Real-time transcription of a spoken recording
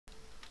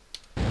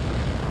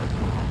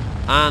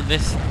And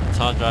this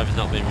hard drive is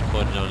not being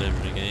recorded on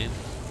ever again.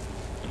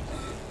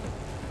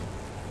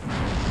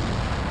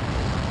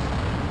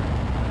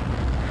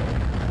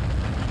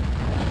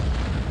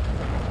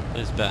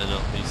 This better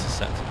not be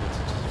susceptible to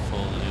just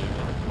falling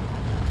over.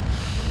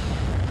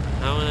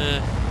 How on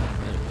earth?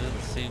 It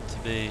doesn't seem to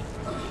be.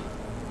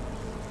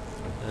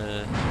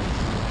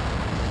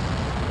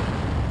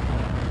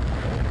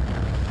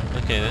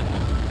 Okay then.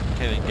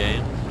 Okay then,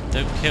 game.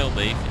 Don't kill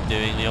me for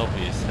doing the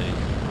obvious thing.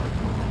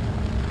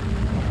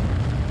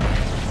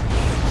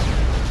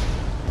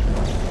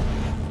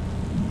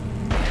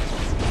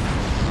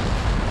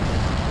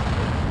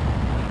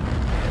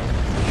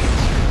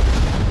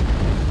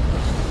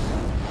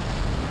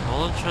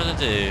 All I'm trying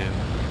to do...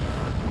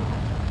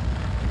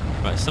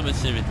 Right, something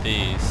to do with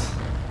these.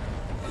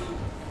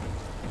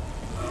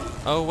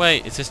 Oh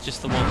wait, is this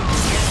just the one?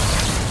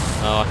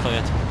 Oh, I thought you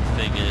had to put the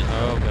thing in.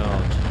 Oh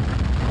god.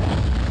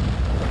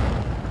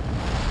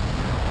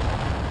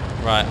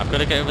 Right, I've got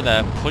to get over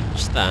there,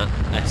 punch that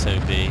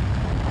SOB.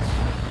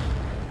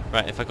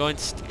 Right, if I go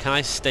into... Can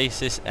I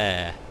stasis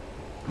air?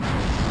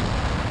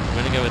 I'm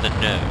going to go with a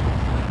no.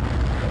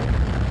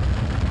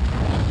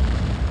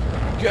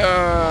 Go!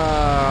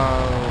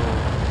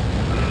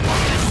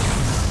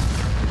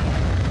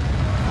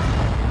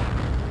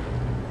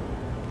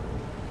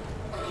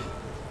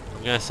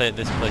 I'm going to say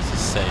this place is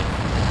safe.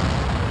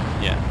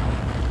 Yeah,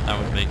 that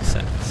would make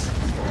sense.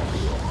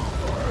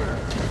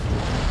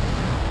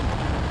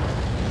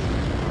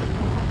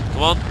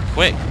 Come on,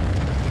 quick!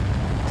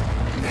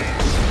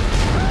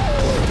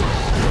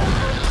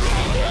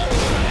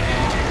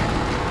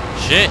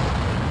 Shit!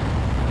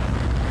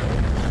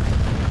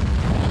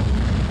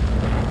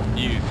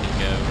 You can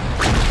go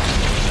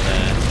over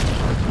there.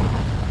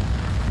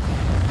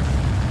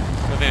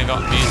 I think I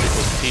got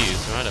musical cues,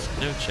 so I'd have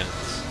no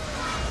chance.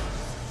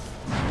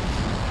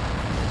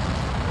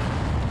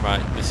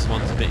 Right, this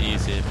one's a bit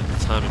easier, but the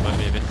timing might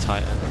be a bit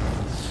tighter.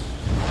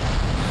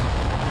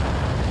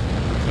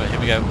 Right, here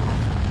we go.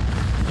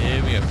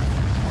 Here we go.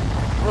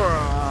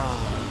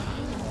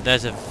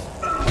 There's a... Oh,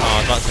 I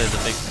was about to say there's a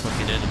big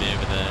fucking enemy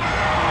over there.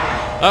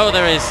 Oh,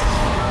 there is!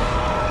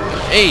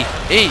 E!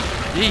 E!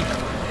 E!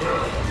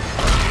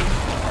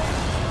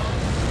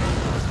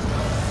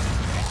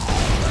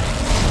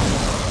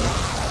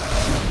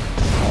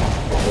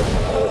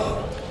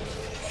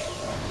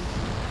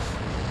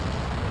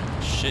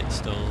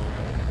 Shitstorm.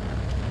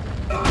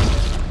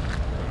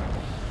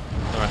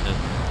 Alright then.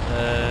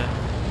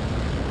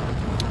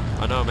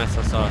 I know I'm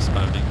SSR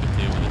spamming, but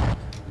deal with it.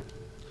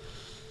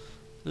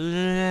 Lag.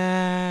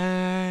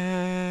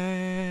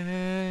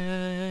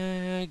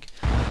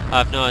 I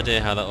have no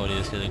idea how that audio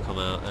is going to come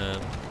out.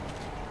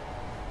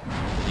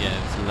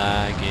 Yeah, it's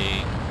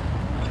lagging.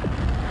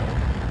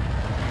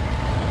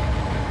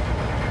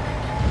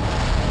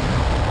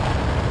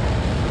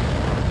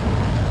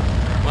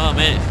 Well, I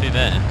made it through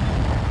there.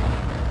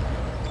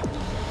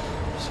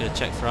 Just going to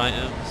check for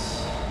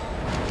items.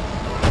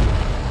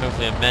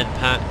 Hopefully a med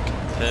pack.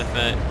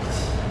 Perfect.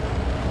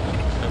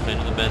 Hopefully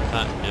another med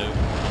pack. No.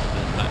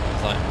 That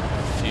was like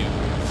fuel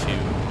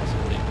or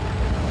something.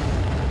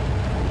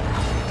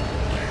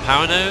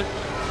 Power node?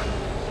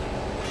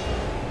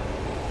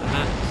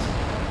 Perhaps.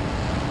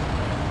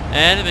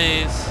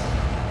 Enemies!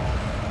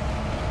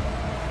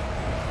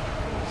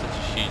 Such a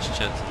huge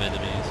chance of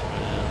enemies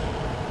right now.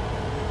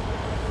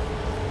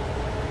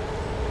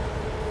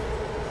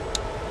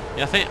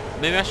 Yeah, I think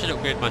maybe I should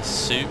upgrade my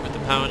suit with the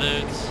power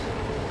nodes.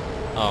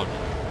 Oh no.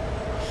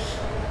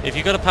 If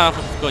you've got a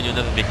powerful gun, you'll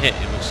never be hit,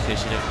 in which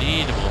case you don't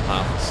need a more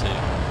powerful suit.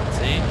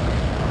 See?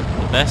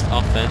 The best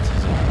offense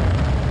is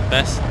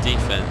best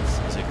defense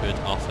is a good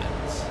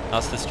offense.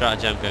 That's the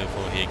strategy I'm going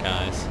for here,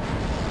 guys.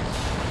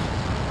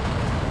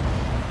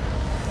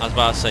 I was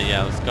about to say,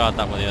 yeah, let's guard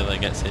that when the other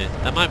gets here.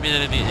 There might be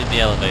an enemy in the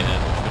elevator,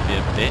 which would be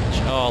a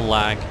bitch. Oh,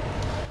 lag.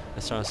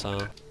 Let's try a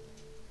song.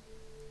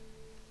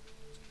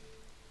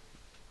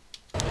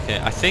 Okay,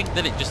 I think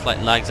that it just like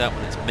lags out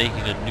when it's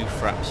making a new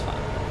Fraps file.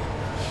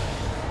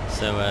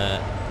 So,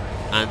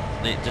 and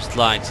it just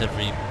lags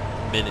every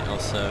minute or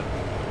so.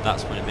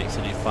 That's when it makes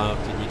a new file,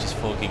 which is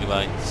 4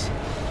 gigabytes.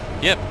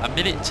 Yep, a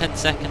minute and 10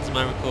 seconds of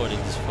my recording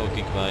is 4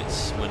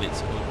 gigabytes when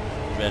it's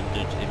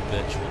rendered in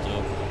virtual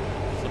DOM.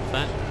 Fun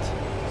fact.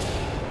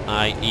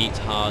 I eat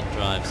hard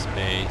drive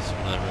space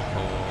when I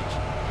record. I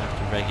have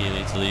to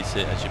regularly delete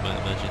it, as you might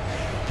imagine.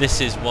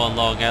 This is one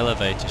long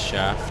elevator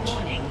shaft.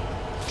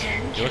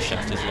 Your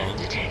shaft is long.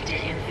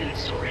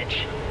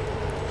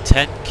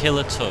 10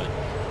 kiloton.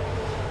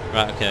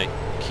 Right, okay.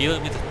 Kilo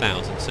means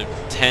 1,000, so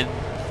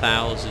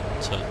 10,000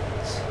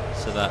 tons.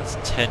 So that's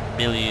 10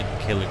 million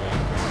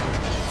kilograms.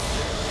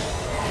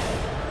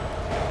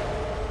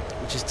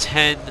 Which is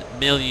 10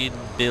 million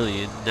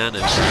billion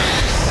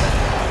nanograms.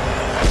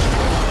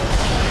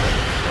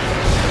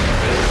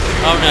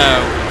 Oh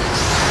no!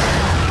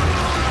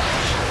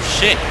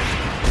 Shit!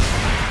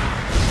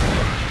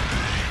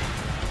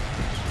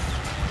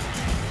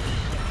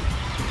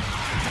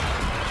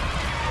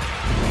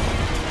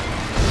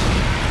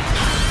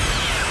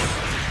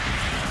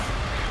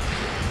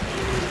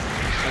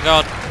 Oh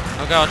god!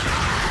 Oh god.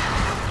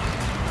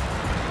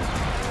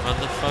 Run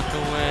the fuck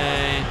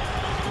away.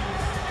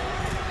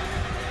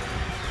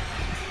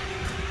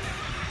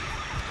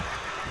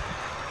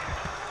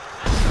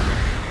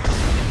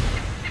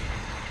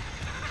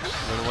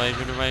 Run away,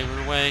 run away, run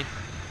away.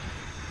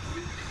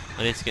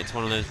 I need to get to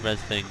one of those red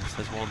things.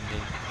 There's one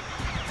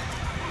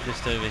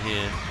just over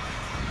here.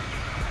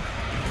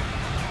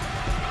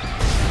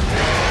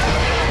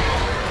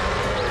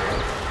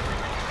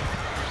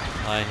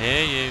 I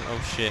hear you. Oh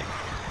shit.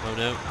 Oh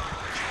no.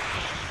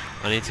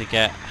 I need to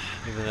get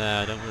over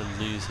there. I don't want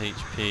to lose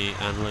HP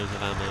and loads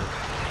of ammo.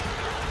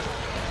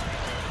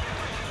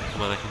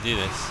 Come on, I can do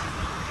this.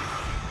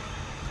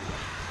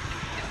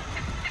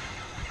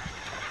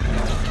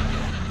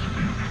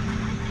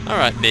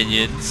 Alright,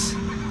 minions.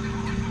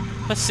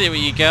 Let's see what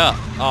you got.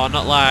 Oh,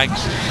 not lagged.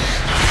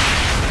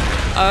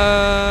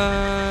 Oh.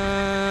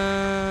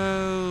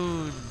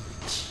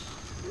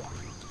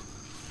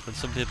 And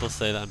some people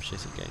say that I'm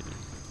shit at gaming,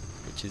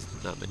 which is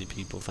not many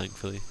people,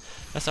 thankfully.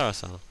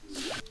 SRSR.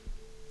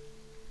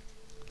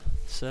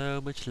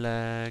 So much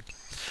lag.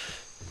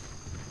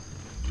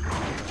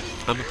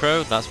 I'm a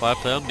pro, that's why I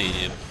play on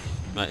medium.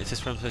 Right, is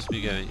this where I'm supposed to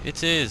be going?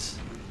 It is!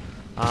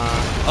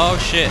 Oh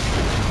shit!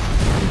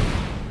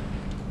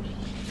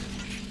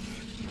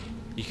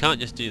 You can't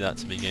just do that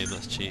to me, game,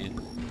 that's cheating.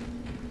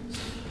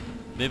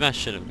 Maybe I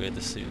should upgrade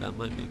the suit, that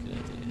might be a good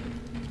idea.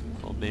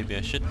 Or maybe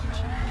I shouldn't.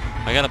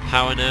 I got a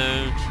power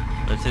node,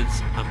 and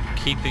since I'm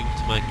keeping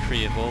to my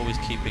Kree of always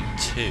keeping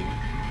 2,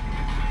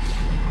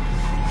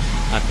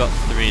 I've got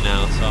 3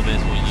 now, so I may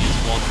as well use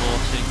 1 more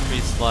to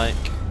increase,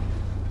 like,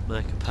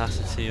 my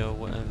capacity or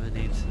whatever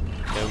needs.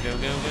 Go, go,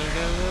 go, go,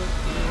 go, go.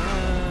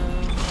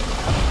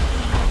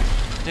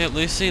 Yep,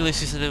 Lucy.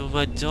 Lucy's the name of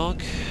my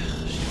dog.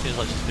 She feels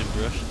like she's been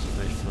brushed. She's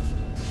very fluffy.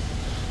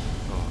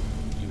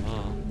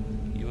 Oh,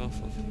 you are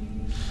fluffy.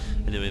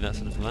 Anyway, that's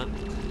enough of that.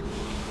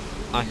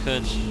 I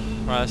could,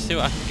 right, let's see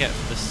what I can get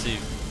for the suit.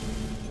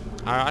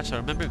 Actually, I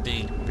remember it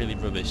being really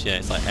rubbish. Yeah,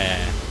 it's like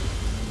air.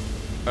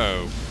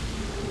 Oh,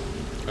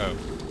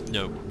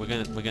 no, we're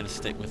gonna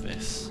stick with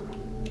this.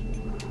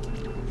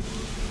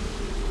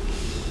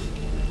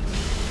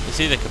 It's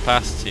either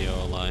capacity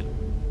or like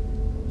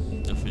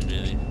nothing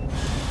really.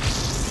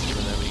 So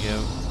there we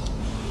go.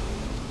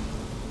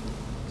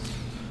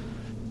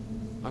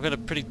 I've got a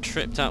pretty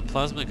tripped out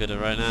plasma gooder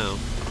right now.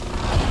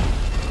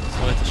 It's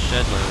worth a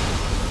shed load.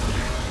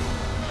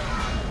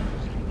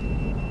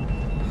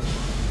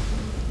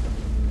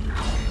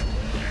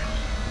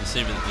 I'm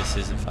assuming that this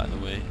is in fact the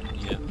way.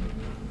 Yeah.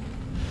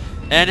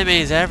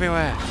 Enemies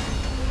everywhere!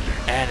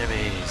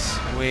 Enemies!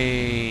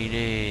 We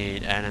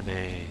need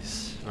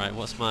enemies. Right,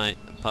 what's my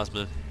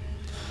plasma?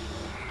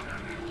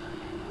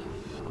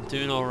 I'm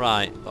doing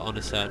alright, but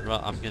honestly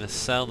I'm gonna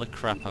sell the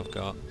crap I've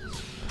got.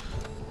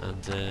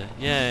 And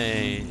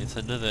yay! It's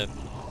another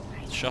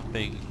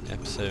shopping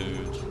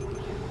episode.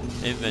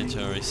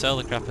 Inventory. Sell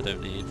the crap I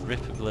don't need.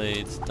 Ripper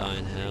blades, die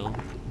in hell.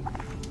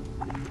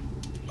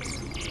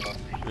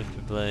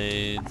 Ripper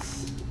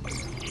blades.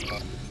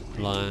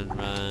 Blind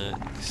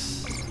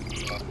racks.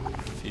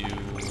 Fuel.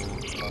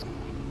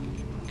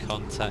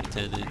 Contact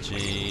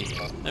energy.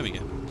 There we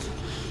go.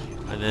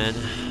 And then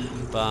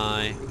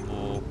buy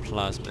more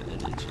plasma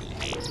energy.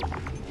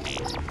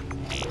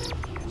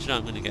 Do you know what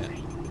I'm gonna get?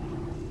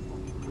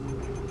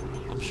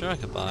 I'm sure I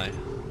could buy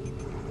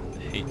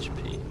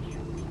HP.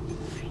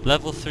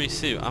 Level 3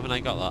 suit. Haven't I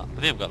got that?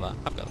 I think I've got that.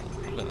 I've got that.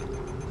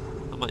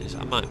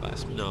 I might buy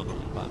some. No, I'm not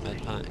gonna buy a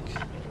med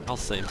pack. I'll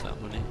save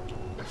that money.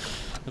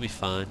 It'll be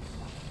fine.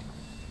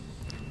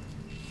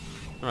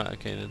 Right,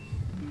 okay then.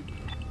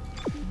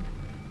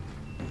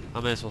 I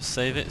may as well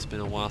save it. It's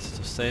been a while since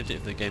I've saved it.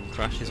 If the game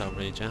crashes, I'll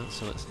rage out.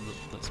 So let's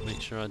make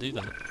sure I do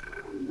that.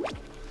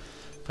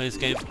 Played this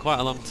game for quite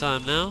a long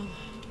time now.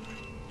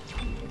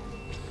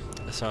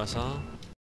 SRSR.